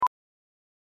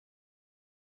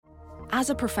As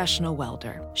a professional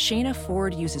welder, Shayna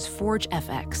Ford uses Forge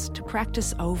FX to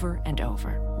practice over and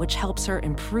over, which helps her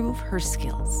improve her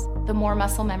skills. The more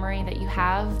muscle memory that you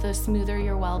have, the smoother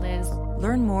your weld is.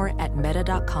 Learn more at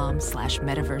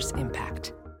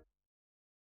meta.com/metaverseimpact.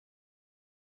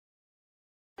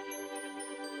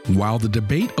 While the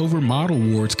debate over model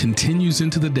wars continues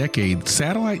into the decade,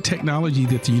 satellite technology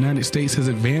that the United States has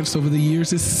advanced over the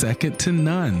years is second to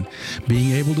none.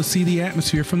 Being able to see the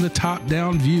atmosphere from the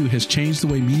top-down view has changed the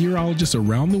way meteorologists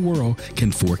around the world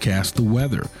can forecast the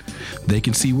weather. They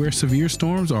can see where severe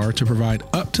storms are to provide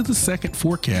up-to-the-second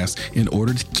forecast in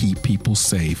order to keep people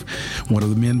safe. One of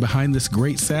the men behind this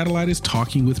great satellite is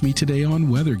talking with me today on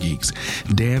Weather Geeks.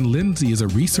 Dan Lindsay is a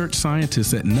research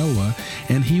scientist at NOAA,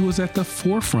 and he was at the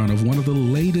forefront of one of the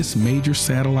latest major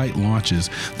satellite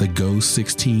launches, the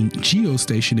GOES-16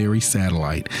 geostationary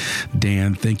satellite.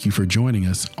 Dan, thank you for joining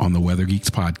us on the Weather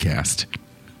Geeks podcast.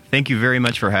 Thank you very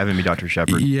much for having me, Dr.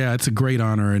 Shepard. Yeah, it's a great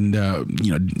honor. And,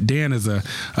 Dan is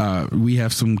we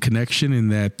have some connection in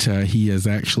that he is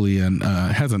actually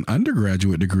has an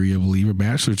undergraduate degree, I believe, a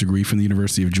bachelor's degree from the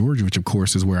University of Georgia, which, of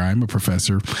course, is where I'm a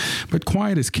professor. But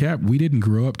quiet as kept, we didn't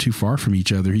grow up too far from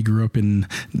each other. He grew up in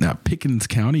Pickens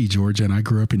County, Georgia, and I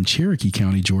grew up in Cherokee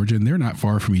County, Georgia, and they're not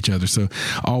far from each other. So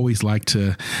always like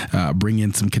to bring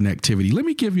in some connectivity. Let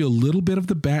me give you a little bit of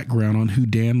the background on who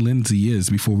Dan Lindsay is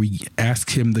before we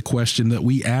ask him the question that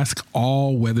we ask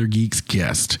all Weather Geeks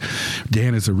guests.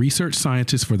 Dan is a research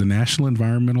scientist for the National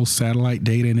Environmental Satellite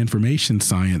Data and Information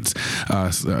Science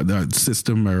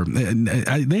system.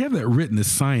 They have that written as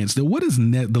science. Now, what does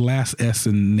the last S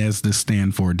in NESDIS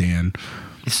stand for, Dan?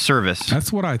 Service.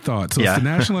 That's what I thought. So It's the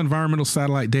National Environmental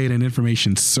Satellite Data and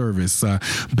Information Service,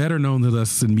 better known to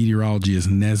us in meteorology as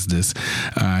NESDIS.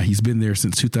 He's been there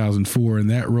since 2004 in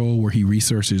that role, where he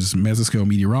researches mesoscale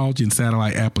meteorology and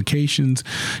satellite applications.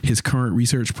 His current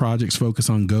research projects focus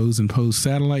on GOES and POES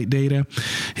satellite data.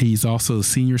 He's also a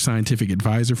senior scientific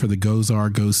advisor for the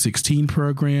GOES-16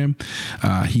 program.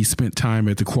 He spent time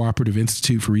at the Cooperative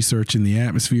Institute for Research in the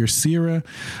Atmosphere, CIRA.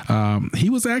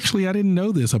 He was actually, I didn't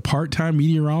know this, a part-time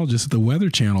meteorologist at the Weather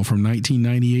Channel from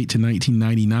 1998 to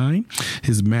 1999.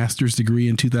 His master's degree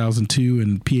in 2002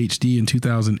 and PhD in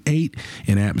 2008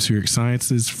 in atmospheric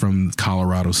sciences from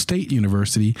Colorado State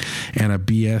University, and a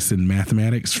BS in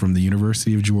mathematics from the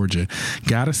University of Georgia.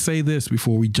 Gotta say this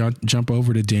before we jump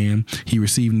over to Dan. He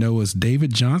received NOAA's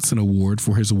David Johnson Award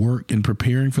for his work in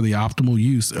preparing for the optimal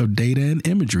use of data and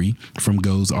imagery from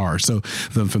GOES-R. So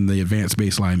from the Advanced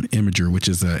Baseline Imager, which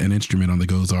is an instrument on the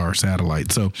GOES-R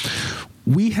satellite. So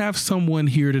we have someone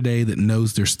here today that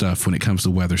knows their stuff when it comes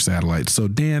to weather satellites. So,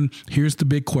 Dan, here's the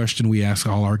big question we ask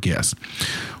all our guests.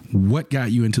 What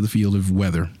got you into the field of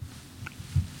weather?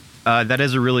 That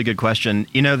is a really good question.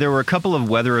 You know, there were a couple of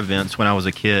weather events when I was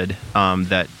a kid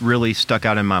that really stuck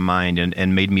out in my mind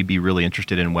and made me be really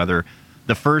interested in weather.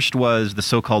 The first was the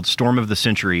so-called Storm of the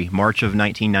Century, March of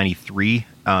 1993.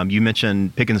 You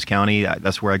mentioned Pickens County.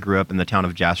 That's where I grew up, in the town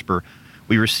of Jasper.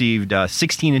 We received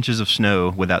 16 inches of snow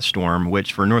with that storm,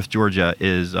 which for North Georgia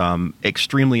is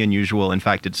extremely unusual. In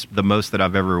fact, it's the most that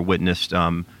I've ever witnessed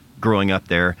growing up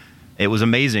there. It was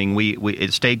amazing.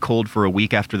 It stayed cold for a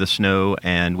week after the snow,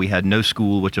 and we had no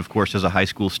school, which, of course, as a high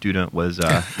school student was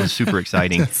super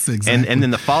exciting. Exactly. And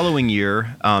then the following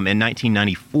year, in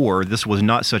 1994, this was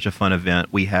not such a fun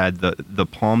event. We had the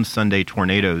Palm Sunday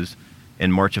tornadoes in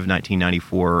March of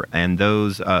 1994, and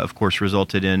those, of course,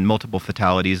 resulted in multiple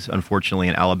fatalities, unfortunately,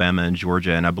 in Alabama and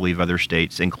Georgia, and I believe other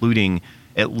states, including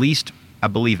at least, I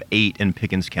believe, 8 in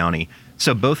Pickens County.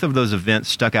 So both of those events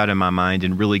stuck out in my mind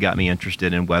and really got me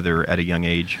interested in weather at a young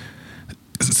age.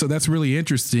 So that's really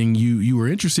interesting. You were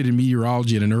interested in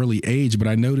meteorology at an early age, but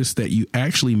I noticed that you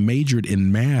actually majored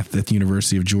in math at the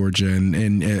University of Georgia.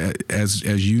 And as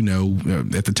you know,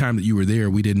 at the time that you were there,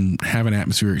 we didn't have an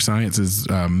atmospheric sciences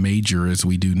major as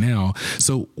we do now.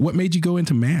 So what made you go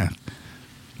into math?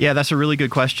 Yeah, that's a really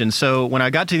good question. So when I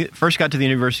first got to the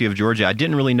University of Georgia, I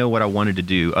didn't really know what I wanted to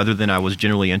do, other than I was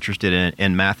generally interested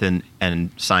in math and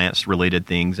science-related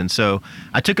things. And so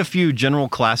I took a few general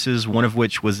classes, one of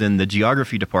which was in the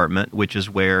geography department, which is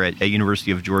where at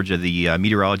University of Georgia the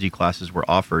meteorology classes were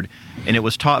offered. And it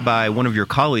was taught by one of your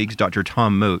colleagues, Dr.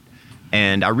 Tom Moat.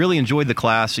 And I really enjoyed the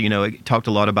class. You know, it talked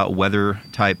a lot about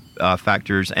weather-type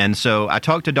factors. And so I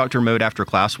talked to Dr. Moat after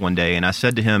class one day, and I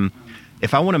said to him,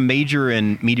 if I want to major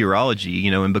in meteorology, you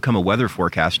know, and become a weather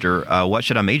forecaster, what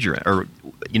should I major in? Or,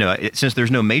 you know, since there's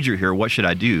no major here, what should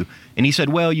I do? And he said,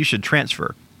 well, you should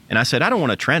transfer. And I said, I don't want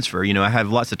to transfer. You know, I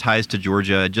have lots of ties to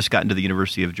Georgia, just got into the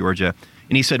University of Georgia.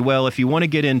 And he said, well, if you want to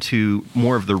get into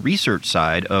more of the research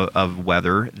side of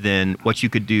weather, then what you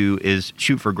could do is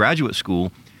shoot for graduate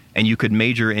school and you could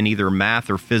major in either math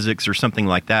or physics or something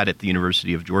like that at the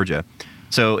University of Georgia.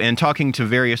 So in talking to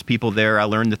various people there, I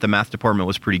learned that the math department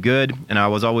was pretty good, and I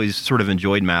was always sort of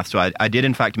enjoyed math. So I did,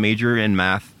 in fact, major in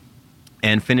math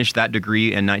and finished that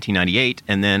degree in 1998,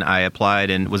 and then I applied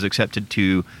and was accepted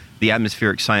to the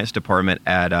atmospheric science department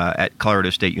at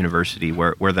Colorado State University,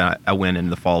 where I went in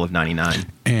the fall of '99.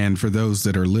 And for those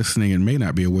that are listening and may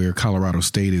not be aware, Colorado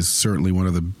State is certainly one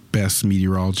of the best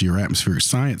meteorology or atmospheric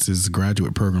sciences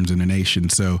graduate programs in the nation.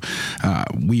 So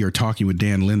we are talking with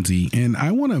Dan Lindsay, and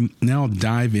I want to now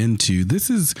dive into, this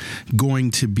is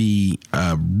going to be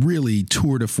a really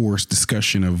tour de force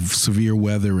discussion of severe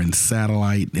weather and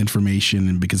satellite information,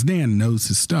 and because Dan knows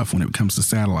his stuff when it comes to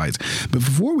satellites. But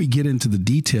before we get into the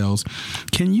details,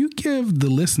 can you give the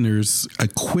listeners a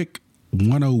quick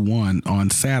 101 on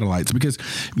satellites? Because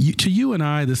to you and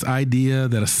I, this idea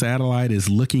that a satellite is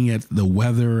looking at the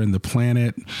weather and the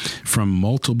planet from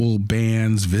multiple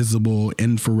bands, visible,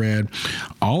 infrared,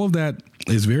 all of that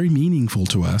is very meaningful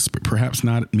to us, but perhaps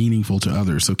not meaningful to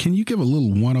others. So can you give a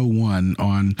little 101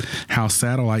 on how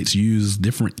satellites use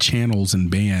different channels and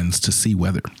bands to see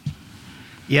weather?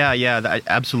 Yeah,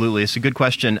 absolutely. It's a good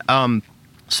question.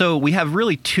 So we have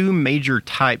really two major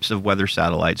types of weather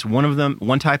satellites.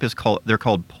 One type is they're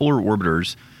called polar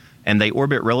orbiters, and they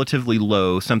orbit relatively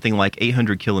low, something like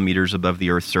 800 kilometers above the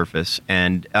Earth's surface.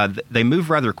 And they move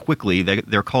rather quickly.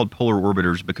 They're called polar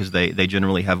orbiters because they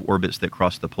generally have orbits that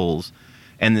cross the poles.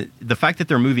 And the fact that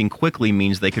they're moving quickly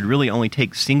means they could really only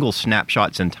take single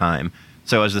snapshots in time.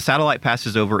 So as the satellite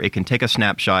passes over, it can take a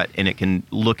snapshot and it can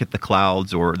look at the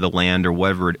clouds or the land or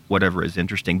whatever is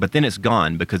interesting. But then it's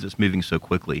gone because it's moving so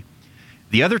quickly.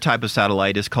 The other type of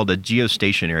satellite is called a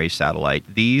geostationary satellite.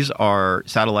 These are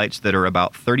satellites that are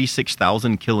about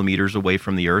 36,000 kilometers away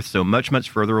from the Earth, so much, much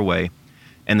further away.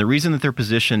 And the reason that they're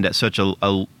positioned at such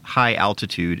a high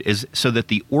altitude is so that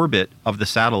the orbit of the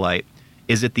satellite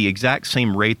is at the exact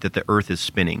same rate that the Earth is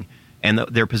spinning. And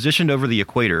they're positioned over the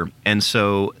equator. And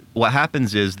so what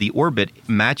happens is the orbit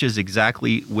matches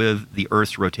exactly with the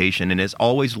Earth's rotation and is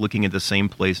always looking at the same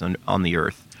place on the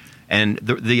Earth. And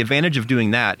the advantage of doing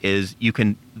that is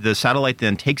the satellite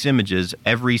then takes images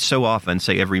every so often,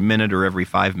 say every minute or every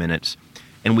 5 minutes,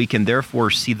 and we can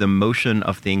therefore see the motion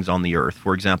of things on the Earth.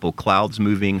 For example, clouds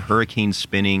moving, hurricanes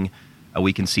spinning,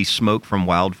 we can see smoke from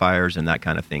wildfires and that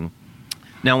kind of thing.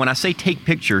 Now, when I say take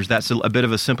pictures, that's a bit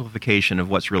of a simplification of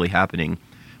what's really happening.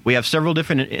 We have several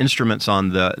different instruments on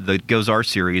the GOES-R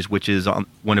series, which is on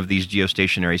one of these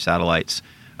geostationary satellites.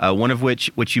 One of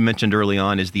which you mentioned early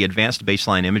on, is the Advanced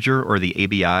Baseline Imager, or the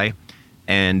ABI.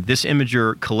 And this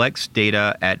imager collects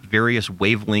data at various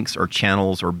wavelengths or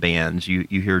channels or bands. You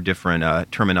hear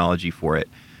different terminology for it.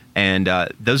 And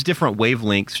those different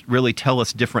wavelengths really tell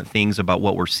us different things about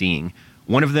what we're seeing.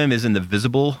 One of them is in the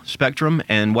visible spectrum,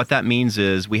 and what that means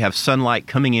is we have sunlight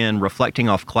coming in, reflecting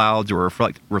off clouds or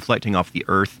reflecting off the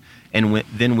Earth, and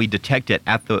then we detect it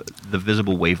at the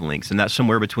visible wavelengths, and that's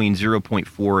somewhere between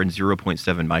 0.4 and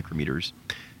 0.7 micrometers.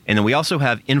 And then we also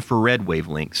have infrared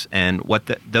wavelengths, and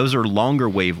those are longer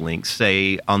wavelengths,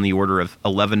 say on the order of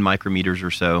 11 micrometers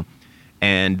or so,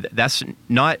 and that's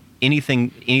not anything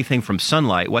from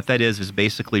sunlight. What that is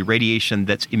basically radiation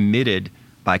that's emitted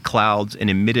by clouds and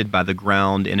emitted by the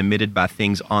ground and emitted by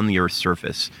things on the Earth's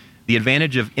surface. The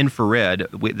advantage of infrared,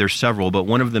 there's several, but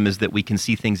one of them is that we can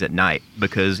see things at night,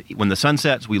 because when the sun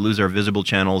sets, we lose our visible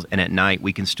channels, and at night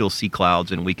we can still see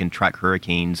clouds and we can track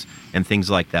hurricanes and things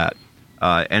like that.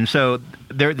 And so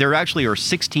there actually are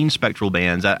 16 spectral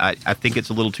bands. I think it's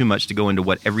a little too much to go into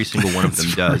what every single one of them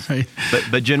does. Right.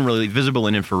 But generally, visible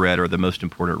and infrared are the most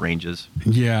important ranges.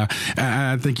 Yeah,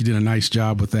 I think you did a nice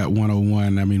job with that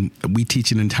 101. I mean, we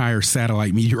teach an entire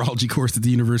satellite meteorology course at the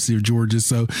University of Georgia,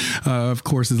 so of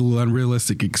course it's a little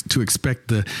unrealistic to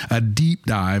expect a deep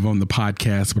dive on the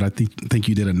podcast, but I think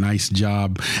you did a nice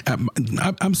job.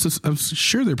 I'm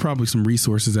sure there are probably some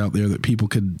resources out there that people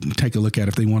could take a look at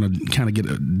if they want to kind of get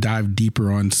a dive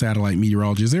deeper on satellite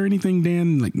meteorology. Is there anything,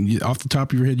 Dan, like off the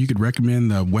top of your head, you could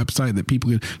recommend the website that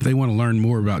people could, if they want to learn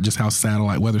more about just how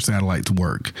weather satellites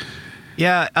work?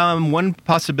 Yeah, one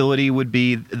possibility would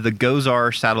be the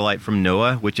GOES-R satellite from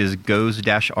NOAA, which is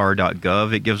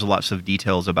goes-r.gov. It gives lots of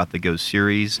details about the GOES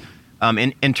series.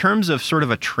 In terms of sort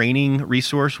of a training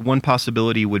resource, one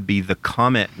possibility would be the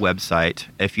COMET website,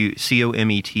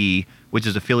 COMET, which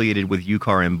is affiliated with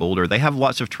UCAR in Boulder. They have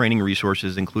lots of training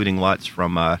resources, including lots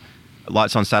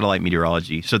on satellite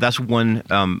meteorology. So that's one.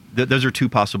 Those are two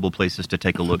possible places to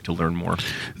take a look to learn more.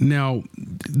 Now,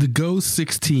 the GOES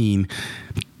 16.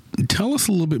 Tell us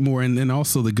a little bit more, and then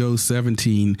also the GOES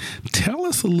 17. Tell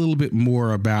us a little bit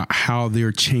more about how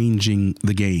they're changing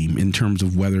the game in terms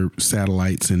of weather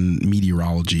satellites and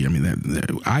meteorology. I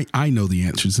mean, I know the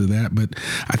answers to that, but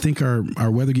I think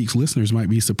our Weather Geeks listeners might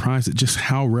be surprised at just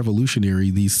how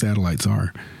revolutionary these satellites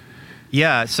are.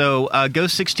 Yeah, so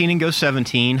GOES 16 and GOES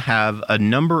 17 have a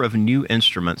number of new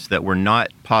instruments that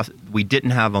we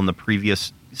didn't have on the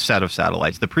previous set of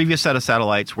satellites. The previous set of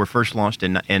satellites were first launched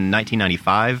in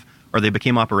 1995, or they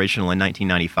became operational in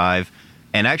 1995,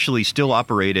 and actually they're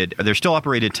still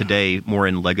operated today more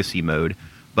in legacy mode.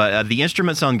 But the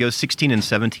instruments on GOES 16 and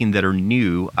 17 that are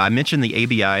new, I mentioned the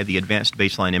ABI, the Advanced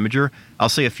Baseline Imager. I'll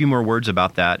say a few more words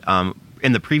about that.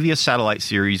 In the previous satellite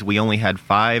series, we only had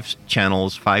 5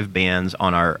 channels, 5 bands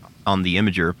on the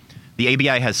imager. The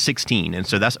ABI has 16, and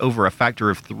so that's over a factor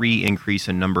of 3 increase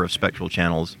in number of spectral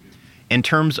channels. In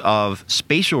terms of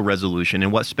spatial resolution,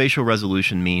 and what spatial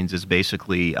resolution means is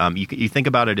basically, you think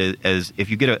about it as if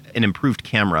you get an improved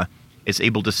camera, it's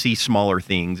able to see smaller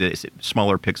things, it's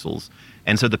smaller pixels.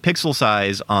 And so the pixel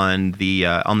size on the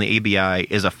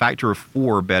ABI is a factor of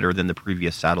 4 better than the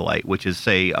previous satellite, which is,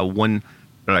 say,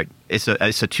 it's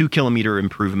a 2 kilometer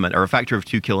improvement, or a factor of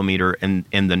 2 kilometer in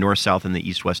the north-south and the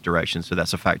east-west direction. So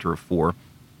that's a factor of 4.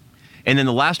 And then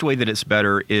the last way that it's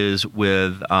better is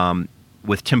with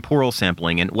temporal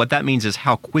sampling. And what that means is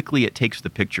how quickly it takes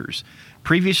the pictures.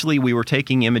 Previously, we were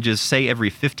taking images, say, every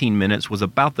 15 minutes was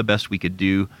about the best we could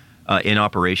do in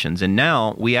operations. And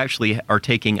now we actually are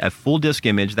taking a full disk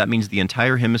image. That means the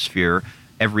entire hemisphere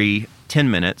every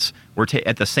 10 minutes.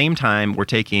 At the same time, we're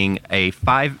taking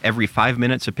every 5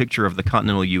 minutes a picture of the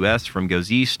continental U.S. from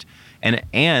GOES East.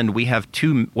 And we have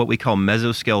 2 what we call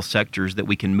mesoscale sectors that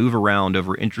we can move around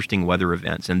over interesting weather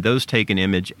events. And those take an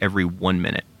image every 1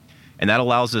 minute. And that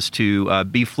allows us to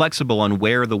be flexible on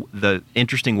where the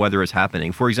interesting weather is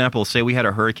happening. For example, say we had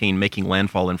a hurricane making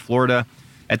landfall in Florida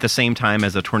at the same time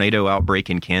as a tornado outbreak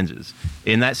in Kansas.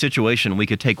 In that situation, we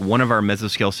could take one of our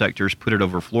mesoscale sectors, put it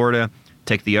over Florida,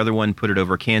 take the other one, put it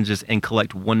over Kansas, and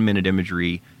collect 1 minute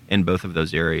imagery in both of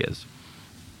those areas.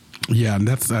 Yeah, and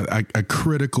that's a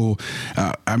critical.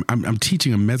 I'm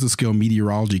teaching a mesoscale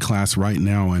meteorology class right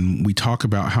now, and we talk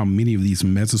about how many of these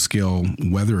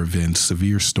mesoscale weather events,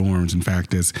 severe storms. In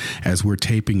fact, as we're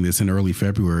taping this in early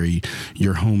February,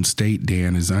 your home state,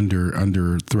 Dan, is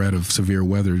under threat of severe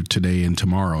weather today and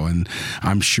tomorrow, and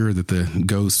I'm sure that the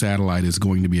GOES satellite is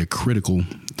going to be a critical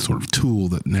sort of tool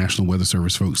that National Weather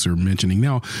Service folks are mentioning.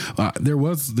 Now, there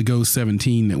was the GOES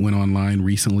 17 that went online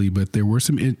recently, but there were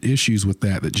some issues with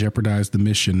that jeopardized the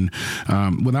mission.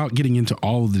 Without getting into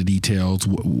all of the details,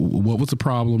 what was the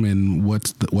problem and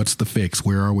what's the fix?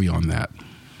 Where are we on that?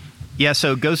 Yeah,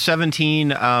 so GOES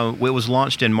 17, it was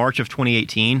launched in March of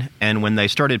 2018, and when they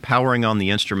started powering on the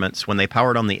instruments, when they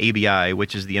powered on the ABI,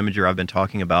 which is the imager I've been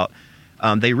talking about,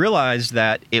 they realized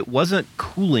that it wasn't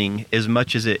cooling as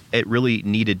much as it really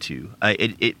needed to.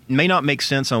 It may not make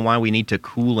sense on why we need to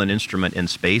cool an instrument in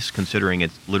space, considering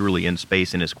it's literally in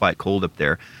space and it's quite cold up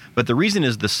there. But the reason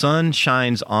is the sun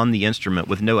shines on the instrument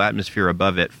with no atmosphere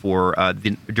above it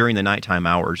during the nighttime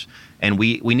hours. And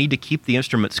we need to keep the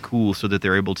instruments cool so that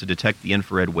they're able to detect the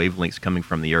infrared wavelengths coming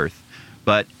from the Earth.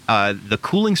 But the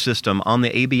cooling system on the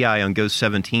ABI on GOES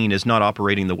 17 is not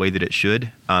operating the way that it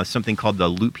should. Something called the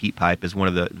loop heat pipe is one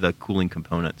of the cooling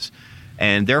components.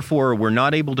 And therefore, we're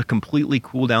not able to completely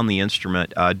cool down the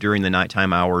instrument during the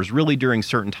nighttime hours, really during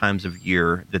certain times of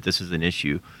year that this is an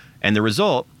issue. And the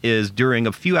result is during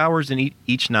a few hours in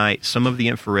each night, some of the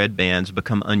infrared bands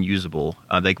become unusable.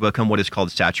 They become what is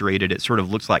called saturated. It sort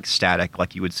of looks like static,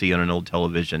 like you would see on an old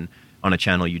television on a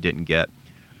channel you didn't get.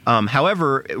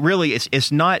 However, really,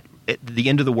 it's not the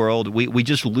end of the world. We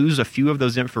just lose a few of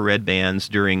those infrared bands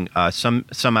during some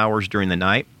hours during the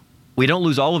night. We don't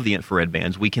lose all of the infrared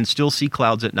bands. We can still see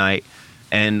clouds at night,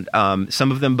 and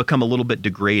some of them become a little bit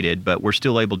degraded, but we're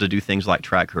still able to do things like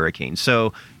track hurricanes.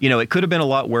 So, it could have been a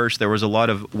lot worse. There was a lot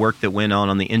of work that went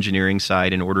on the engineering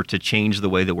side in order to change the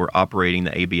way that we're operating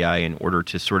the ABI in order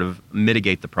to sort of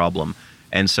mitigate the problem.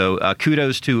 And so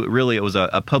kudos to, really, it was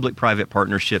a public-private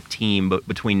partnership team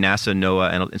between NASA,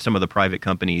 NOAA, and some of the private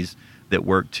companies that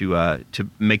worked to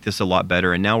make this a lot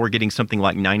better. And now we're getting something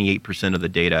like 98% of the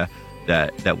data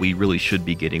that we really should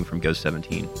be getting from GOES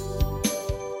 17.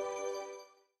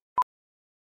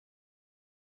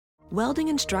 Welding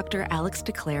instructor Alex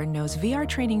DeClaire knows VR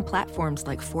training platforms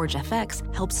like Forge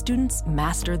FX help students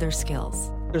master their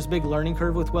skills. There's a big learning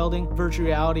curve with welding. Virtual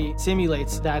reality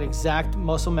simulates that exact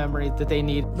muscle memory that they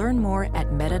need. Learn more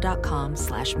at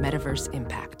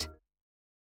meta.com/metaverseimpact.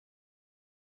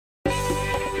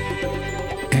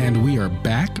 And we are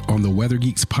back on the Weather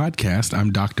Geeks podcast.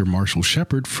 I'm Dr. Marshall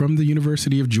Shepard from the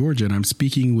University of Georgia, and I'm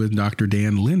speaking with Dr.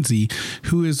 Dan Lindsay,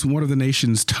 who is one of the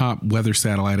nation's top weather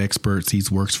satellite experts. He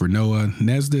works for NOAA,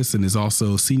 NESDIS, and is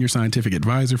also Senior Scientific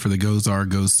Advisor for the GOES-R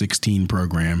GOES-16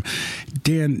 program.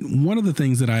 Dan, one of the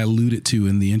things that I alluded to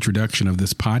in the introduction of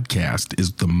this podcast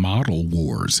is the model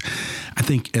wars. I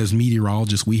think as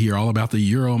meteorologists, we hear all about the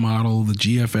Euro model, the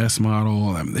GFS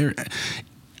model.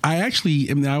 I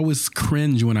always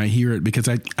cringe when I hear it because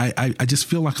I just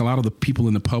feel like a lot of the people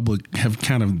in the public have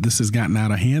this has gotten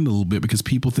out of hand a little bit because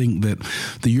people think that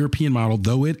the European model,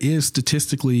 though it is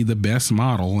statistically the best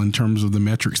model in terms of the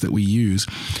metrics that we use,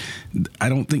 I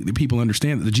don't think that people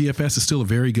understand that the GFS is still a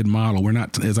very good model. We're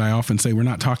not, as I often say, we're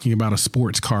not talking about a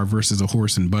sports car versus a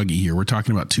horse and buggy here. We're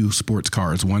talking about two sports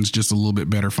cars. One's just a little bit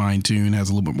better fine-tuned,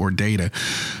 has a little bit more data.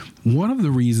 One of the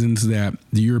reasons that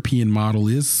the European model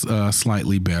is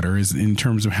slightly better is in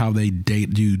terms of how they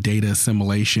do data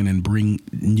assimilation and bring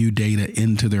new data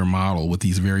into their model with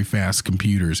these very fast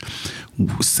computers.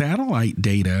 Satellite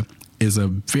data is a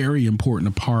very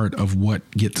important part of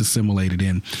what gets assimilated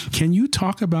in. Can you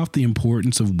talk about the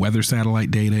importance of weather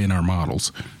satellite data in our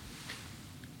models?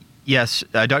 Yes,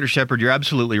 Dr. Shepard, you're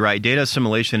absolutely right. Data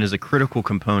assimilation is a critical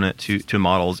component to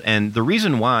models. And the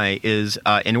reason why is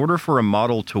in order for a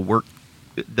model to work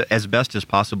as best as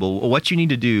possible, what you need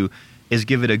to do is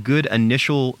give it a good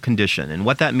initial condition. And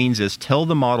what that means is tell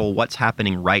the model what's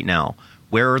happening right now.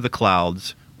 Where are the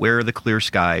clouds? Where are the clear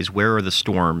skies? Where are the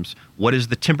storms? What is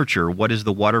the temperature? What is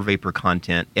the water vapor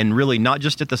content? And really not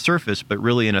just at the surface, but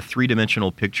really in a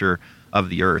three-dimensional picture of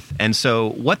the Earth. And so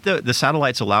what the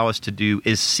satellites allow us to do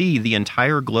is see the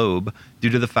entire globe due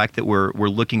to the fact that we're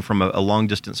looking from a long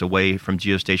distance away from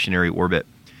geostationary orbit.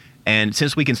 And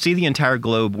since we can see the entire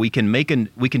globe, we can do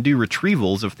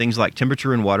retrievals of things like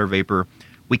temperature and water vapor.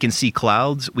 We can see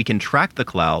clouds. We can track the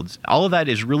clouds. All of that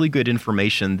is really good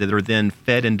information that are then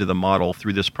fed into the model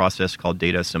through this process called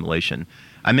data assimilation.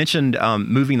 I mentioned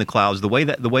moving the clouds. The way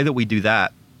that we do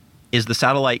that is the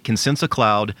satellite can sense a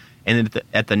cloud, and then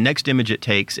at the next image it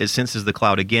takes, it senses the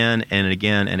cloud again and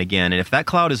again and again. And if that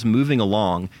cloud is moving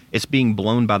along, it's being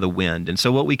blown by the wind. And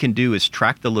so what we can do is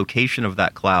track the location of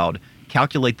that cloud,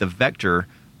 calculate the vector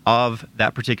of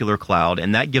that particular cloud,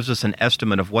 and that gives us an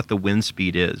estimate of what the wind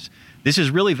speed is. This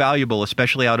is really valuable,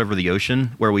 especially out over the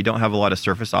ocean where we don't have a lot of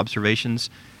surface observations,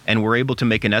 and we're able to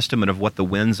make an estimate of what the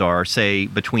winds are, say,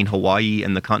 between Hawaii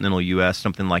and the continental U.S.,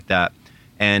 something like that.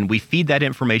 And we feed that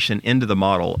information into the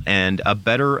model, and a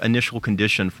better initial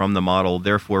condition from the model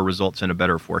therefore results in a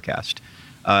better forecast.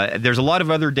 There's a lot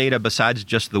of other data besides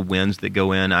just the winds that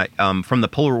go in. From the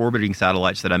polar orbiting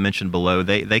satellites that I mentioned below,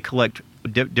 they collect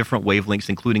different wavelengths,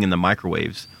 including in the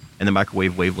microwave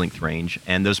wavelength range.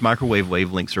 And those microwave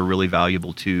wavelengths are really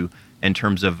valuable too in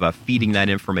terms of feeding that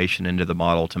information into the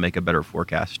model to make a better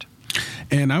forecast.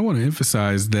 And I want to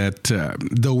emphasize that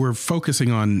though we're focusing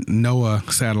on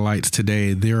NOAA satellites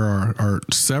today, there are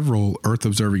several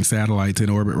Earth-observing satellites in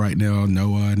orbit right now,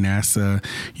 NOAA, NASA,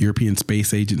 European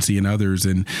Space Agency, and others.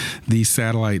 And these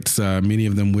satellites, many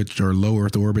of them which are low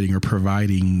Earth orbiting, are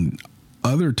providing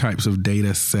other types of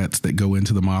data sets that go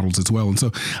into the models as well. And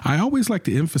so I always like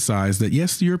to emphasize that,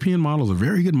 yes, the European model is a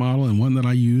very good model and one that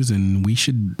I use, and we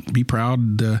should be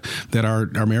proud that our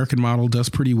American model does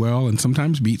pretty well and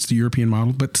sometimes beats the European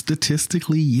model. But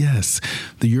statistically, yes,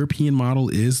 the European model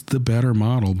is the better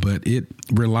model, but it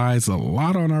relies a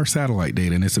lot on our satellite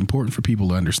data, and it's important for people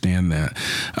to understand that.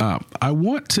 I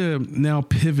want to now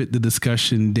pivot the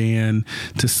discussion, Dan,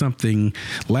 to something.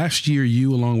 Last year,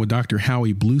 you, along with Dr.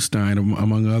 Howie Bluestein,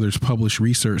 among others, published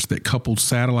research that coupled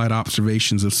satellite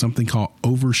observations of something called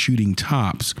overshooting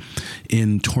tops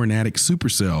in tornadic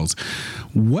supercells.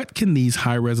 What can these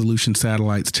high-resolution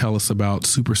satellites tell us about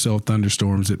supercell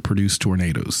thunderstorms that produce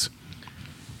tornadoes?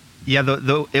 Yeah,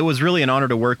 it was really an honor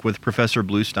to work with Professor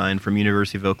Bluestein from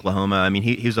University of Oklahoma. I mean,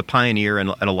 he was a pioneer in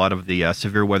a lot of the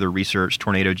severe weather research,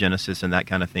 tornado genesis, and that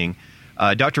kind of thing.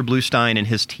 Dr. Bluestein and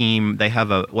his team, they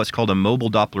have what's called a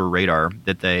mobile Doppler radar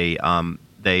that they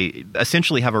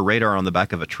essentially have a radar on the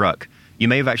back of a truck. You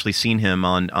may have actually seen him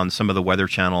on some of the Weather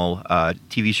Channel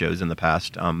TV shows in the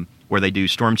past where they do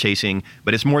storm chasing,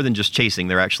 but it's more than just chasing.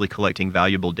 They're actually collecting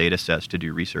valuable data sets to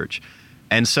do research.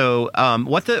 And so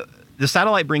what the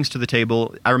satellite brings to the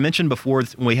table, I mentioned before,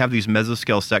 when we have these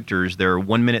mesoscale sectors, they're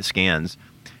 1-minute scans.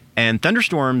 And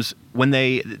thunderstorms, when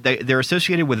they're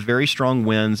associated with very strong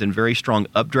winds and very strong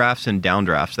updrafts and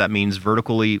downdrafts. That means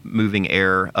vertically moving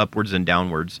air upwards and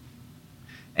downwards.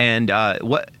 And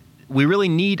what we really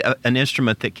need an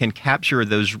instrument that can capture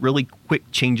those really quick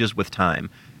changes with time.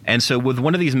 And so with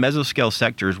one of these mesoscale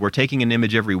sectors, we're taking an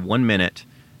image every 1 minute,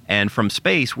 And from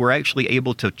space, we're actually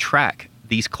able to track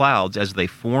these clouds as they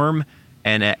form,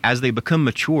 and as they become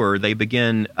mature, they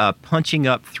begin punching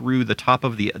up through the top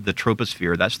of the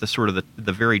troposphere. That's the sort of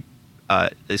the very,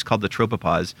 it's called the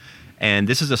tropopause. And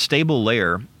this is a stable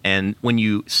layer. And when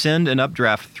you send an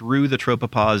updraft through the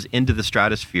tropopause into the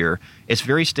stratosphere, it's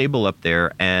very stable up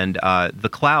there, and the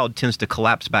cloud tends to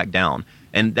collapse back down.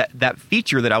 And that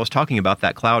feature that I was talking about,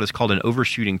 that cloud, is called an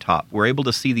overshooting top. We're able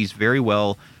to see these very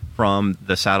well from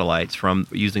the satellites, from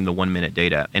using the 1 minute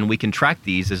data. And we can track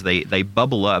these as they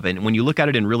bubble up. And when you look at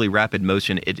it in really rapid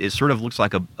motion, it sort of looks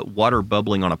like a water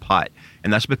bubbling on a pot.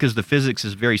 And that's because the physics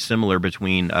is very similar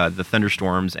between the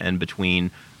thunderstorms and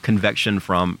between convection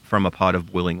from a pot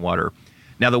of boiling water.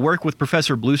 Now, the work with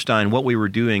Professor Bluestein, what we were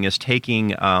doing is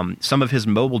taking some of his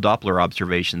mobile Doppler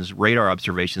observations, radar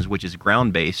observations, which is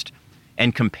ground-based,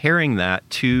 and comparing that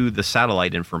to the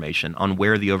satellite information on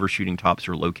where the overshooting tops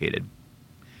are located.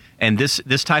 And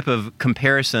this type of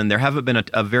comparison, there haven't been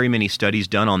a very many studies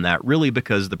done on that, really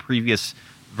because the previous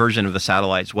version of the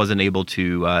satellites wasn't able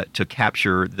to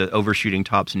capture the overshooting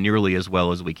tops nearly as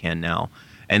well as we can now.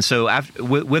 And so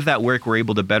with that work, we're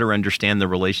able to better understand the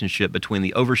relationship between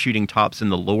the overshooting tops in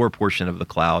the lower portion of the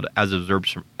cloud, as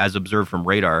observed from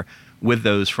radar, with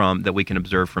those that we can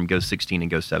observe from GOES 16 and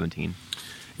GOES 17.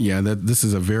 Yeah, this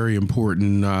is a very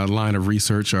important line of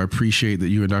research. I appreciate that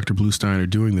you and Dr. Bluestein are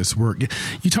doing this work.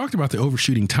 You talked about the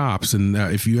overshooting tops, and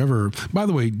if you ever, by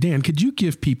the way, Dan, could you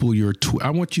give people I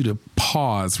want you to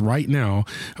pause right now,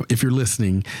 if you're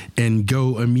listening, and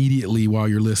go immediately while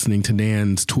you're listening to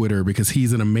Dan's Twitter, because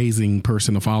he's an amazing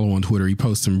person to follow on Twitter. He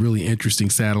posts some really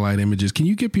interesting satellite images. Can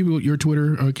you give people your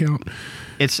Twitter account?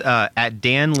 It's at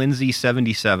Dan Lindsay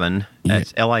 77.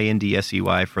 That's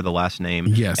LINDSEY for the last name.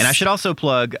 Yes. And I should also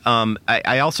plug,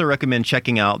 I also recommend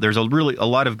checking out, there's a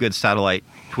lot of good satellite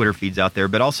Twitter feeds out there,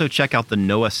 but also check out the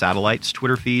NOAA Satellites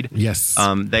Twitter feed. Yes.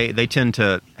 They tend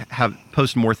to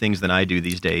post more things than I do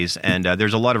these days, and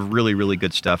there's a lot of really, really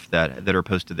good stuff that are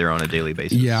posted there on a daily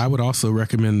basis. Yeah, I would also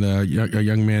recommend a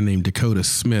young man named Dakota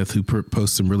Smith, who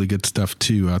posts some really good stuff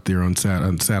too out there on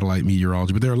satellite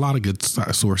meteorology. But there are a lot of good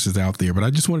sources out there. But I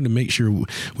just wanted to make sure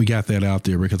we got that out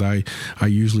there, because I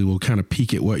usually will kind of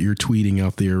peek at what you're tweeting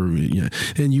out there.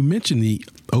 And you mentioned the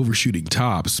overshooting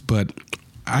tops, but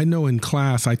I know in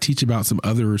class I teach about some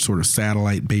other sort of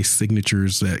satellite-based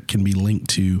signatures that can be linked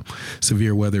to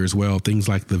severe weather as well. Things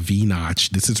like the V-notch.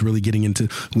 This is really getting into,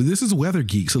 this is Weather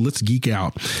Geek, so let's geek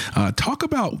out. Talk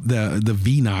about the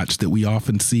V-notch that we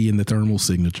often see in the thermal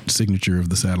signature of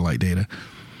the satellite data.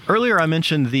 Earlier, I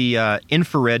mentioned the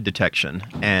infrared detection,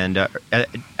 and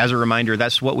as a reminder,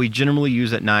 that's what we generally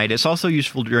use at night. It's also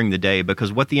useful during the day,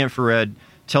 because what the infrared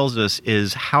tells us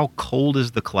is how cold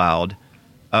is the cloud,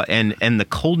 and the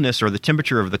coldness or the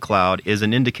temperature of the cloud is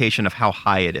an indication of how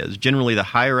high it is. Generally, the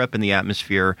higher up in the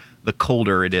atmosphere, the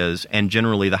colder it is, and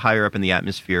generally, the higher up in the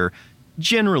atmosphere,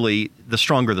 generally, the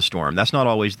stronger the storm. That's not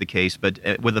always the case, but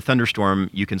with a thunderstorm,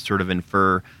 you can sort of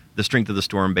infer the strength of the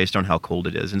storm based on how cold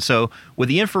it is. And so with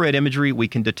the infrared imagery, we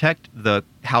can detect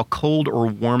how cold or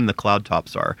warm the cloud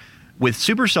tops are. With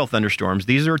supercell thunderstorms,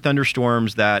 these are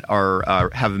thunderstorms that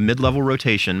have mid-level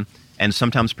rotation and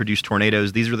sometimes produce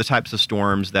tornadoes. These are the types of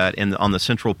storms that on the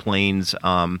central plains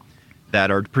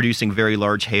that are producing very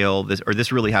large hail.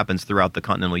 This really happens throughout the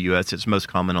continental U.S. It's most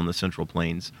common on the central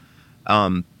plains.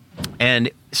 And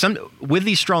with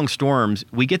these strong storms,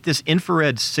 we get this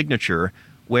infrared signature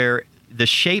where the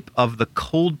shape of the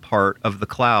cold part of the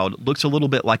cloud looks a little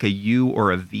bit like a U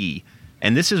or a V.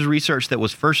 And this is research that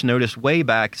was first noticed way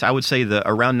back, I would say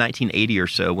around 1980 or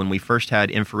so, when we first had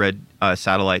infrared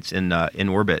satellites in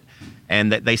orbit.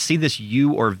 And that they see this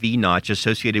U or V notch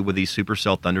associated with these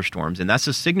supercell thunderstorms. And that's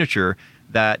a signature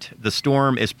that the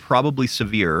storm is probably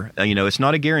severe. It's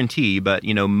not a guarantee, but,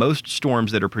 most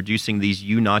storms that are producing these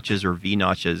U notches or V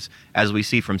notches, as we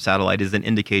see from satellite, is an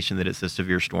indication that it's a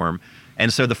severe storm.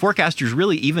 And so the forecasters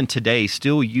really, even today,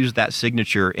 still use that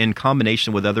signature in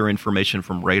combination with other information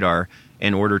from radar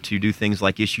in order to do things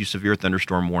like issue severe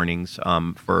thunderstorm warnings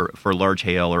for large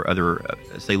hail or other,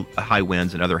 say, high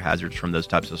winds and other hazards from those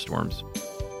types of storms.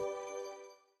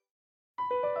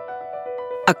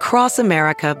 Across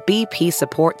America, BP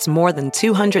supports more than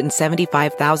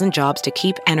 275,000 jobs to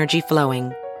keep energy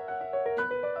flowing.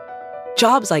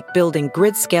 Jobs like building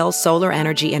grid-scale solar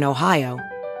energy in Ohio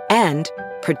and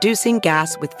producing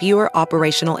gas with fewer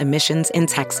operational emissions in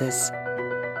Texas.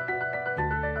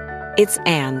 It's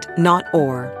and, not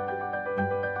or.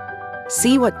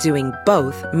 See what doing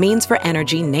both means for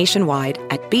energy nationwide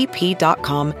at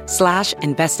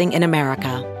bp.com/investing in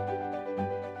America.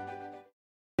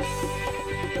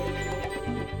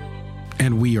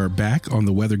 And we are back on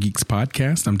the Weather Geeks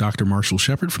podcast. I'm Dr. Marshall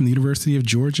Shepard from the University of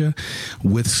Georgia.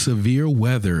 With severe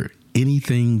weather,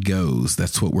 anything goes.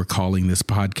 That's what we're calling this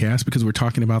podcast because we're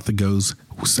talking about the GOES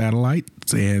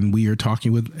satellites, and we are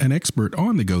talking with an expert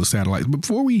on the GOES satellites. But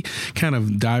before we kind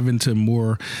of dive into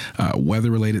more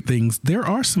weather-related things, there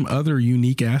are some other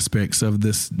unique aspects of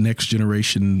this next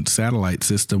generation satellite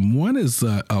system. One is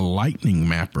a lightning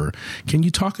mapper. Can you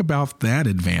talk about that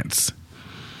advance?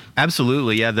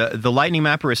 Absolutely. Yeah. The Lightning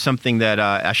Mapper is something that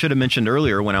I should have mentioned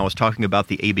earlier when I was talking about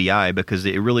the ABI, because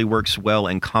it really works well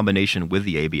in combination with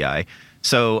the ABI.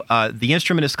 So the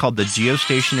instrument is called the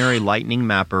Geostationary Lightning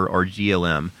Mapper, or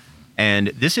GLM. And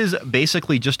this is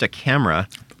basically just a camera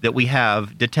that we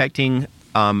have detecting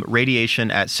radiation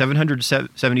at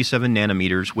 777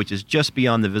 nanometers, which is just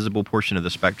beyond the visible portion of the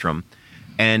spectrum.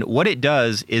 And what it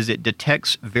does is it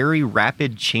detects very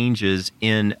rapid changes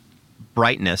in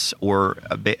brightness, or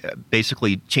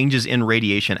basically changes in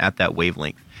radiation at that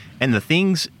wavelength. And the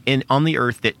things on the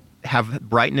Earth that have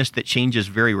brightness that changes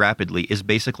very rapidly is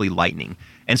basically lightning.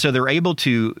 And so they're able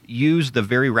to use the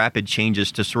very rapid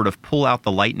changes to sort of pull out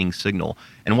the lightning signal.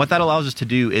 And what that allows us to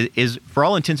do is for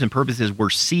all intents and purposes, we're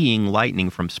seeing lightning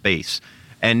from space.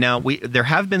 And now there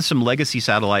have been some legacy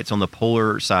satellites on the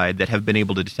polar side that have been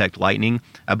able to detect lightning.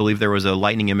 I believe there was a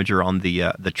lightning imager on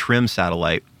the TRIM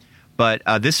satellite. But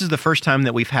this is the first time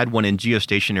that we've had one in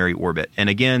geostationary orbit. And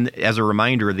again, as a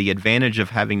reminder, the advantage of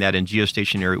having that in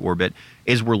geostationary orbit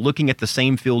is we're looking at the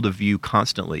same field of view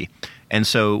constantly. And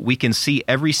so we can see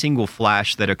every single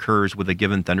flash that occurs with a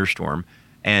given thunderstorm.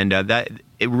 And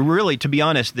really, to be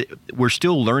honest, we're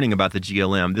still learning about the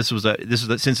GLM.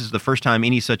 Since it's the first time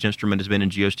any such instrument has been in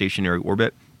geostationary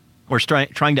orbit, we're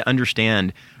trying to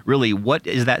understand really what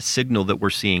is that signal that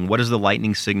we're seeing? What is the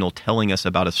lightning signal telling us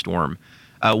about a storm?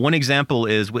 One example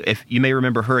is, if you may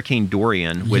remember, Hurricane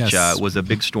Dorian, which was a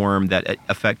big storm that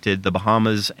affected the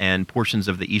Bahamas and portions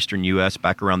of the eastern U.S.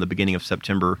 back around the beginning of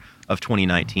September of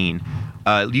 2019.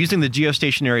 Using the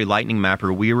geostationary lightning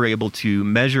mapper, we were able to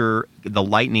measure the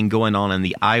lightning going on in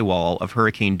the eye wall of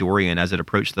Hurricane Dorian as it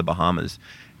approached the Bahamas.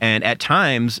 And at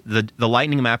times, the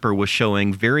lightning mapper was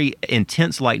showing very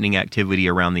intense lightning activity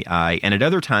around the eye, and at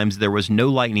other times, there was no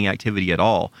lightning activity at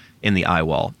all in the eye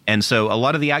wall. And so a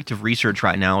lot of the active research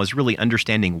right now is really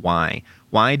understanding why.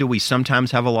 Why do we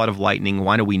sometimes have a lot of lightning?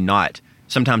 Why do we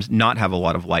sometimes not have a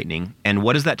lot of lightning? And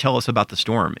what does that tell us about the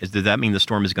storm? Does that mean the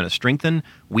storm is going to strengthen,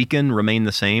 weaken, remain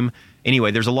the same?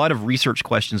 Anyway, there's a lot of research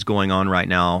questions going on right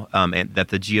now that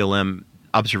the GLM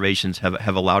observations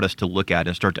have allowed us to look at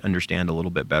and start to understand a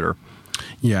little bit better.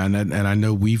 Yeah, and I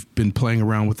know we've been playing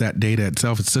around with that data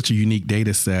itself. It's such a unique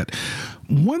data set.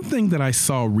 One thing that I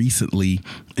saw recently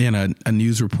in a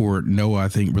news report NOAA, I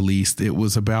think, released, it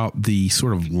was about the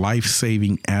sort of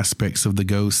life-saving aspects of the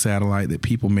GOES satellite that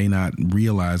people may not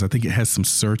realize. I think it has some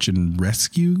search and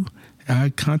rescue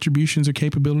contributions or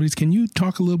capabilities. Can you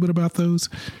talk a little bit about those?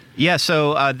 Yeah,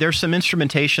 so there's some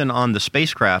instrumentation on the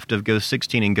spacecraft of GOES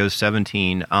 16 and GOES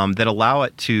 17 that allow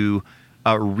it to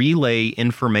relay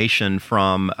information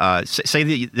from, say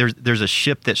that there's a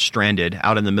ship that's stranded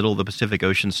out in the middle of the Pacific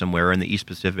Ocean somewhere in the East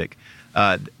Pacific.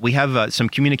 We have some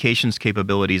communications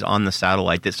capabilities on the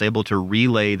satellite that's able to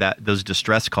relay those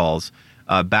distress calls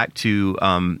back to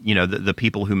the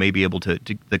people who may be able to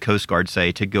the Coast Guard,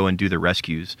 say, to go and do the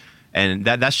rescues. And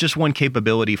that's just one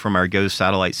capability from our GOES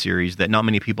satellite series that not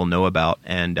many people know about,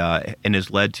 and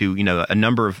has led to a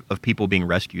number of people being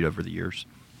rescued over the years.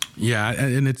 Yeah,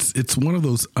 and it's one of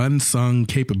those unsung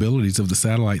capabilities of the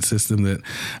satellite system that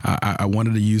I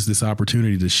wanted to use this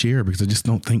opportunity to share, because I just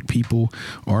don't think people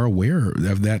are aware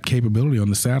of that capability on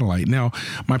the satellite. Now,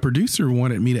 my producer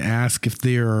wanted me to ask if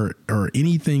there are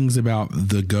any things about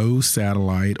the GOES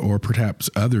satellite, or perhaps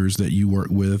others that you work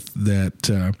with,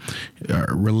 that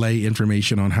relay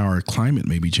information on how our climate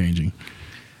may be changing.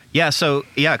 Yeah, so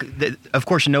of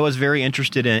course, NOAA is very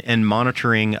interested in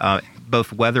monitoring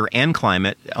both weather and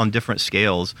climate on different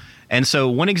scales. And so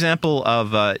one example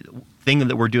of thing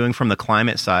that we're doing from the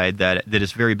climate side that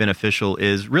is very beneficial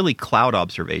is really cloud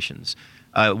observations.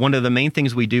 One of the main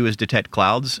things we do is detect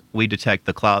clouds. We detect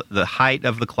the height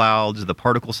of the clouds, the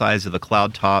particle size of the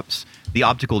cloud tops, the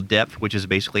optical depth, which is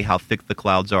basically how thick the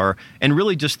clouds are, and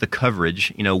really just the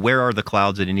coverage, where are the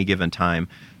clouds at any given time.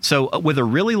 So with a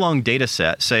really long data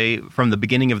set, say from the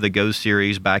beginning of the GOES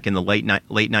series back in the late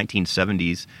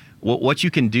 1970s, what you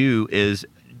can do is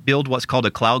build what's called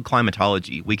a cloud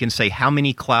climatology. We can say how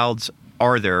many clouds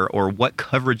are there, or what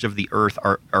coverage of the Earth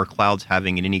are clouds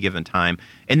having at any given time,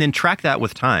 and then track that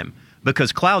with time.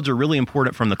 because clouds are really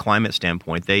important from the climate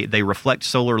standpoint. They reflect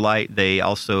solar light. They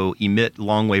also emit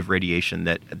long-wave radiation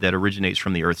that originates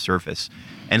from the Earth's surface.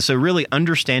 And so really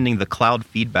understanding the cloud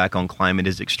feedback on climate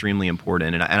is extremely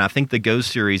important. And I think the GOES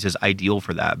series is ideal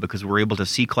for that because we're able to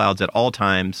see clouds at all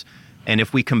times. And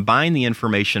if we combine the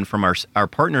information from our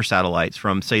partner satellites,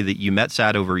 from, say, the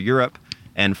EUMETSAT over Europe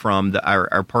and from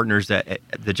our partners at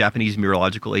the Japanese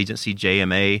Meteorological Agency,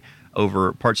 JMA,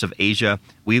 over parts of Asia,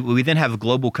 we then have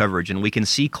global coverage, and we can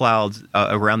see clouds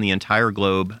around the entire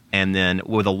globe. And then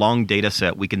with a long data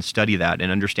set, we can study that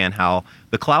and understand how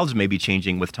the clouds may be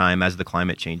changing with time as the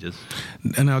climate changes.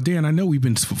 And now, Dan, I know we've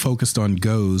been focused on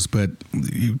GOES, but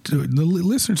the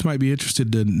listeners might be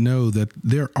interested to know that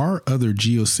there are other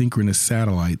geosynchronous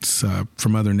satellites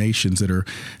from other nations that are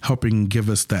helping give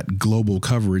us that global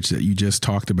coverage that you just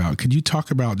talked about. Could you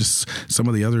talk about just some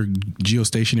of the other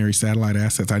geostationary satellite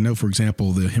assets? I know, for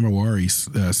example, the Himawari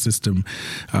system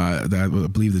that I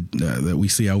believe that we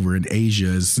see over in Asia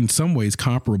is in some ways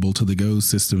comparable to the GOES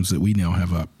systems that we now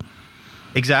have up.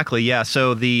 Exactly, yeah.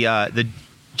 So the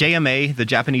JMA, the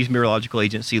Japanese Meteorological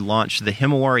Agency, launched the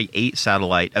Himawari 8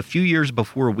 satellite a few years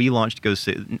before we launched GOES.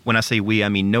 When I say we, I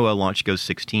mean NOAA launched GOES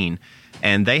 16.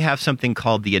 And they have something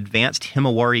called the Advanced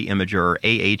Himawari Imager, or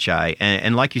AHI.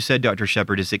 And like you said, Dr.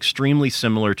 Shepard, it's extremely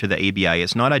similar to the ABI.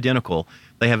 It's not identical.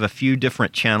 They have a few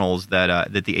different channels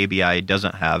that the ABI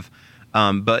doesn't have.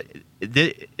 But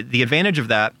the advantage of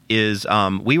that is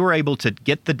we were able to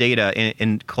get the data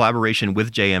in collaboration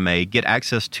with JMA, get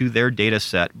access to their data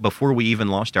set before we even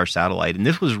launched our satellite. And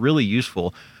this was really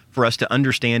useful for us to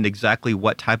understand exactly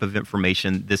what type of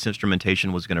information this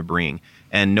instrumentation was going to bring.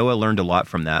 And NOAA learned a lot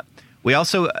from that. We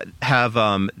also have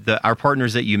our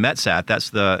partners at EUMETSAT. That's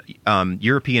the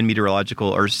European Meteorological,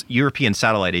 or European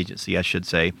Satellite Agency, I should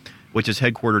say, which is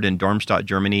headquartered in Darmstadt,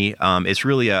 Germany. It's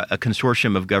really a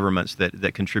consortium of governments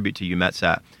that contribute to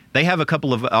EUMETSAT. They have a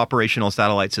couple of operational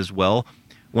satellites as well.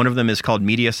 One of them is called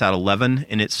Mediasat 11,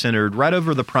 and it's centered right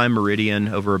over the prime meridian,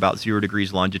 over about 0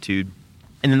 degrees longitude.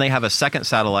 And then they have a second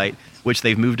satellite, which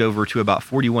they've moved over to about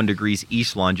 41 degrees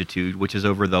east longitude, which is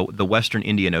over the western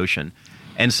Indian Ocean.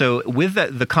 And so with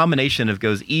the combination of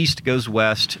GOES East, GOES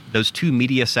West, those two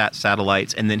Mediasat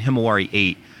satellites, and then Himawari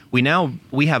 8,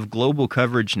 we have global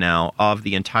coverage now of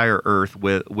the entire Earth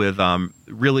with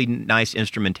really nice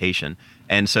instrumentation.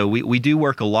 And so we do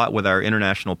work a lot with our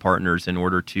international partners in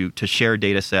order to share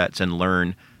data sets and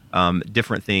learn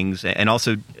different things. And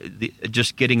also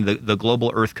just getting the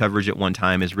global Earth coverage at one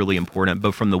time is really important,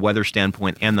 both from the weather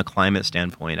standpoint and the climate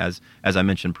standpoint, as I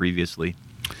mentioned previously.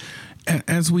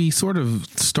 As we sort of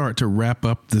start to wrap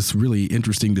up this really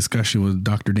interesting discussion with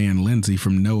Dr. Dan Lindsay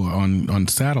from NOAA on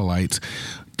satellites,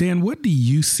 Dan, what do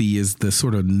you see as the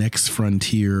sort of next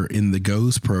frontier in the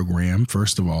GOES program,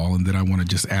 first of all? And then I want to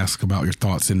just ask about your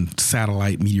thoughts in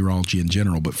satellite meteorology in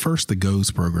general. But first, the GOES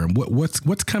program.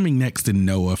 What's coming next in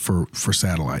NOAA for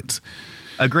satellites?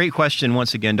 A great question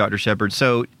once again, Dr. Shepard.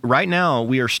 So right now,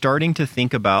 we are starting to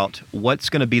think about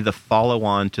what's going to be the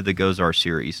follow-on to the GOES-R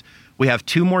series. We have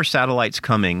 2 more satellites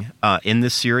coming in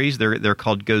this series. They're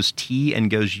called GOES-T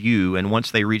and GOES-U, and once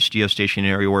they reach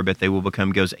geostationary orbit, they will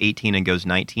become GOES-18 and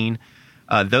GOES-19.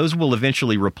 Those will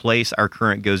eventually replace our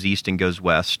current GOES East and GOES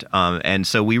West. And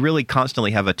so we really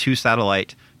constantly have a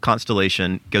 2-satellite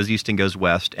constellation, GOES East and GOES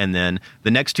West, and then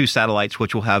the next 2 satellites,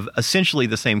 which will have essentially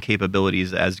the same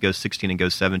capabilities as GOES-16 and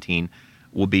GOES-17,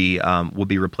 will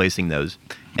be replacing those.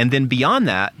 And then beyond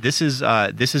that, this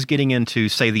is getting into,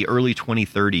 say, the early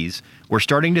 2030s. We're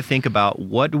starting to think about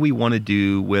what do we want to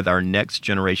do with our next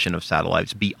generation of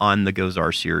satellites beyond the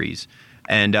GOES-R series.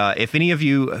 And if any of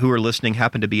you who are listening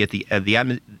happen to be at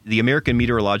the American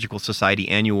Meteorological Society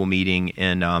annual meeting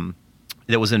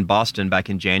that was in Boston back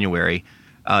in January,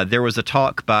 there was a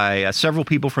talk by several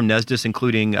people from NESDIS,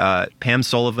 including Pam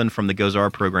Sullivan from the GOES-R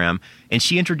program, and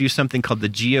she introduced something called the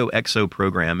GeoXO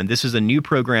program. And this is a new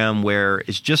program where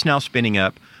it's just now spinning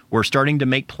up. We're starting to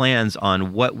make plans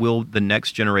on what will the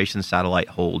next generation satellite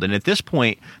hold. And at this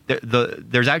point,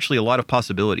 there's actually a lot of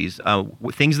possibilities.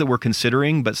 Things that we're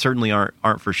considering, but certainly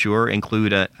aren't for sure,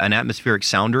 include an atmospheric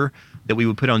sounder that we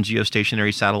would put on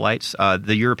geostationary satellites.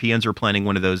 The Europeans are planning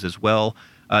one of those as well.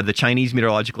 The Chinese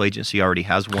Meteorological Agency already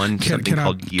has one, something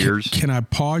called GEARS. Can I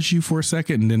pause you for a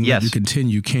second and then yes. let you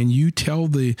continue? Can you tell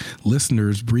the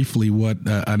listeners briefly what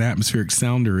an atmospheric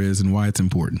sounder is and why it's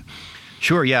important?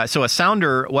 Sure, yeah. So a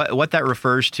sounder, what that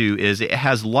refers to is it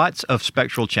has lots of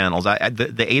spectral channels.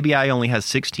 The ABI only has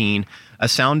 16. A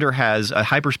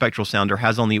hyperspectral sounder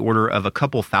has on the order of a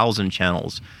couple thousand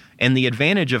channels. And the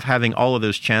advantage of having all of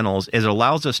those channels is it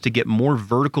allows us to get more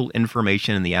vertical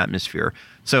information in the atmosphere.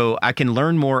 So I can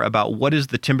learn more about what is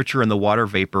the temperature in the water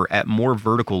vapor at more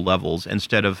vertical levels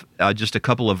instead of just a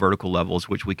couple of vertical levels,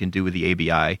 which we can do with the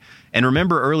ABI. And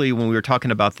remember earlier when we were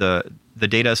talking about the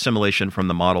data assimilation from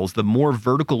the models, the more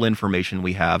vertical information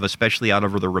we have, especially out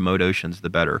over the remote oceans, the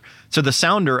better. So the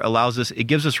sounder it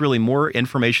gives us really more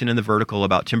information in the vertical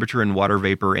about temperature and water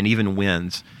vapor and even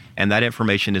winds. And that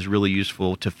information is really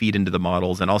useful to feed into the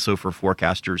models and also for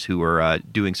forecasters who are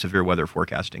doing severe weather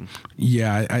forecasting.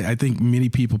 Yeah, I think many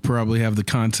people probably have the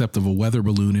concept of a weather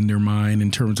balloon in their mind in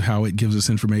terms of how it gives us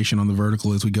information on the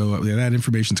vertical as we go up. That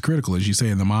information is critical, as you say,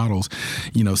 in the models.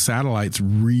 Satellites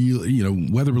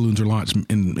weather balloons are launched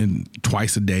in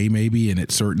twice a day maybe and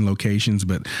at certain locations,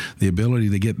 but the ability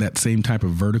to get that same type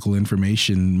of vertical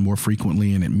information more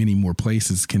frequently and at many more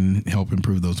places can help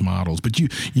improve those models. But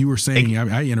you were saying,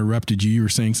 I interrupted you. You were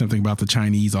saying something about the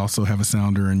Chinese also have a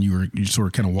sounder, and you sort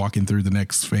of kind of walking through the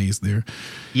next phase there.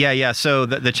 Yeah. So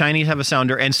the Chinese have a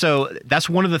sounder, and so that's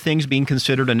one of the things being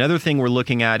considered. Another thing we're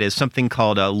looking at is something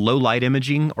called a low light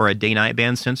imaging or a day-night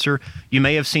band sensor. You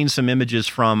may have seen some images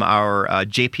from our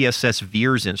JPSS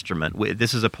VIIRS instrument.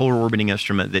 This is a polar orbiting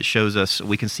instrument that shows us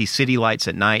we can see city lights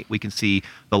at night. We can see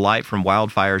the light from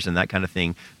wildfires and that kind of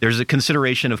thing. There's a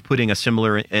consideration of putting a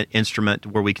similar instrument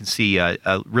where we can see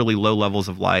really low levels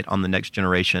of light on the next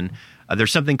generation.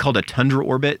 There's something called a tundra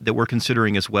orbit that we're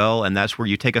considering as well, and that's where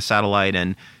you take a satellite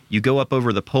and you go up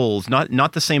over the poles,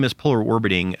 not the same as polar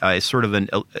orbiting. It's sort of an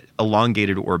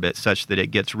elongated orbit such that it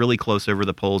gets really close over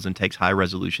the poles and takes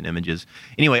high-resolution images.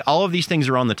 Anyway, all of these things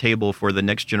are on the table for the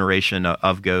next generation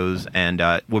of GOES, and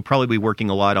we'll probably be working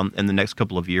a lot in the next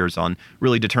couple of years on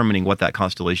really determining what that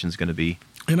constellation is going to be.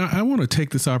 And I want to take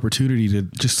this opportunity to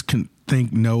just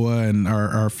thank NOAA and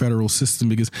our federal system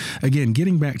because, again,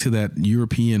 getting back to that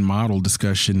European model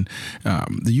discussion,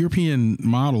 the European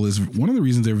model is one of the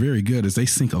reasons they're very good is they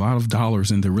sink a lot of dollars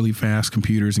into really fast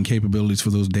computers and capabilities for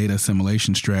those data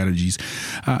assimilation strategies.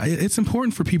 It's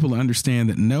important for people to understand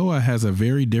that NOAA has a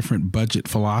very different budget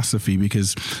philosophy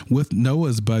because with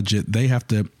NOAA's budget, they have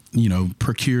to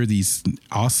procure these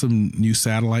awesome new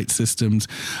satellite systems,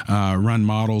 run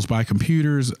models by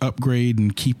computers, upgrade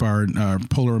and keep our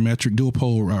polarimetric dual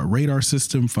pole radar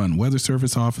system, fund weather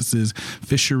service offices,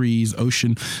 fisheries,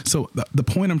 ocean. So the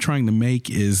point I'm trying to make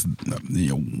is,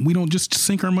 we don't just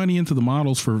sink our money into the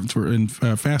models for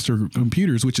faster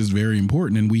computers, which is very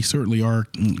important, and we certainly are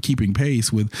keeping pace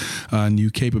with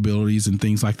new capabilities and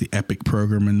things like the EPIC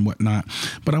program and whatnot.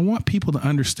 But I want people to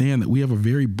understand that we have a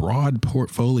very broad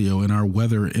portfolio in our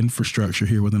weather infrastructure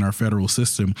here within our federal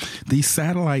system. These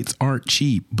satellites aren't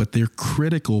cheap, but they're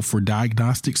critical for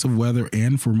diagnostics of weather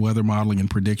and for weather modeling and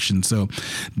prediction. So,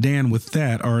 Dan, with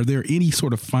that, are there any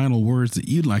sort of final words that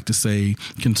you'd like to say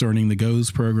concerning the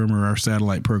GOES program or our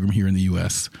satellite program here in the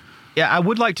U.S.? Yeah, I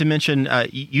would like to mention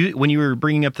when you were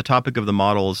bringing up the topic of the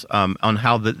models on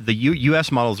how the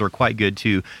U.S. models are quite good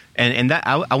too, and that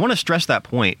I want to stress that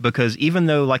point because even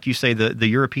though, like you say, the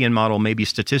European model may be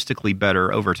statistically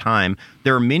better over time,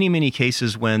 there are many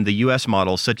cases when the U.S.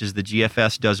 model, such as the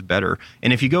GFS, does better.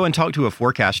 And if you go and talk to a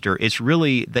forecaster, it's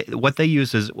really what they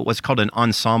use is what's called an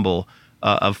ensemble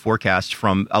of forecasts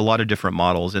from a lot of different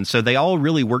models. And so they all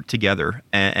really work together.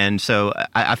 And so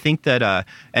I think that,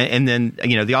 and then,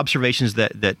 the observations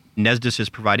that NESDIS is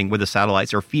providing with the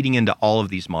satellites are feeding into all of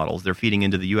these models. They're feeding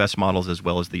into the U.S. models as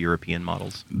well as the European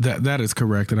models. That is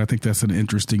correct, and I think that's an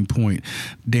interesting point.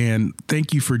 Dan,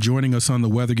 thank you for joining us on the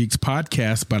Weather Geeks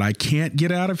podcast, but I can't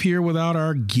get out of here without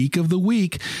our Geek of the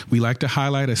Week. We like to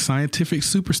highlight a scientific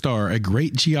superstar, a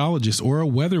great geologist, or a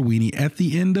weather weenie at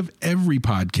the end of every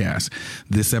podcast.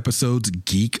 This episode's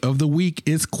Geek of the Week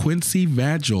is Quincy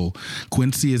Vadgel.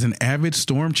 Quincy is an avid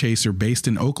storm chaser based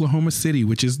in Oklahoma City,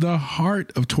 which is the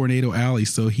heart of Tornado Alley,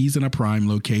 so he's in a prime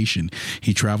location.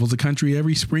 He travels the country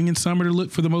every spring and summer to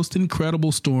look for the most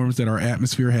incredible storms that our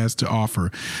atmosphere has to offer.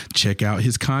 Check out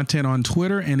his content on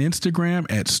Twitter and Instagram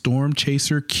at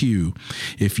StormChaserQ.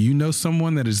 If you know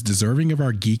someone that is deserving of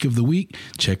our Geek of the Week,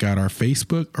 check out our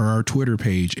Facebook or our Twitter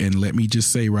page. And let me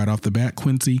just say right off the bat,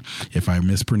 Quincy, if I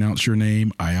mispronounce your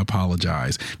name, I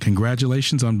apologize.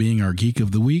 Congratulations on being our Geek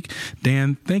of the Week.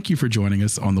 Dan, thank you for joining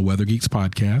us on the Weather Geeks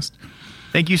podcast.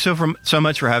 Thank you so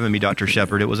much for having me, Dr.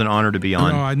 Shepard. It was an honor to be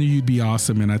on. Oh, I knew you'd be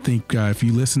awesome. And I think if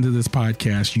you listen to this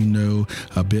podcast, you know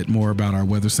a bit more about our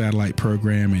weather satellite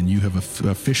program, and you have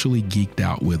officially geeked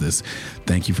out with us.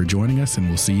 Thank you for joining us, and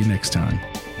we'll see you next time.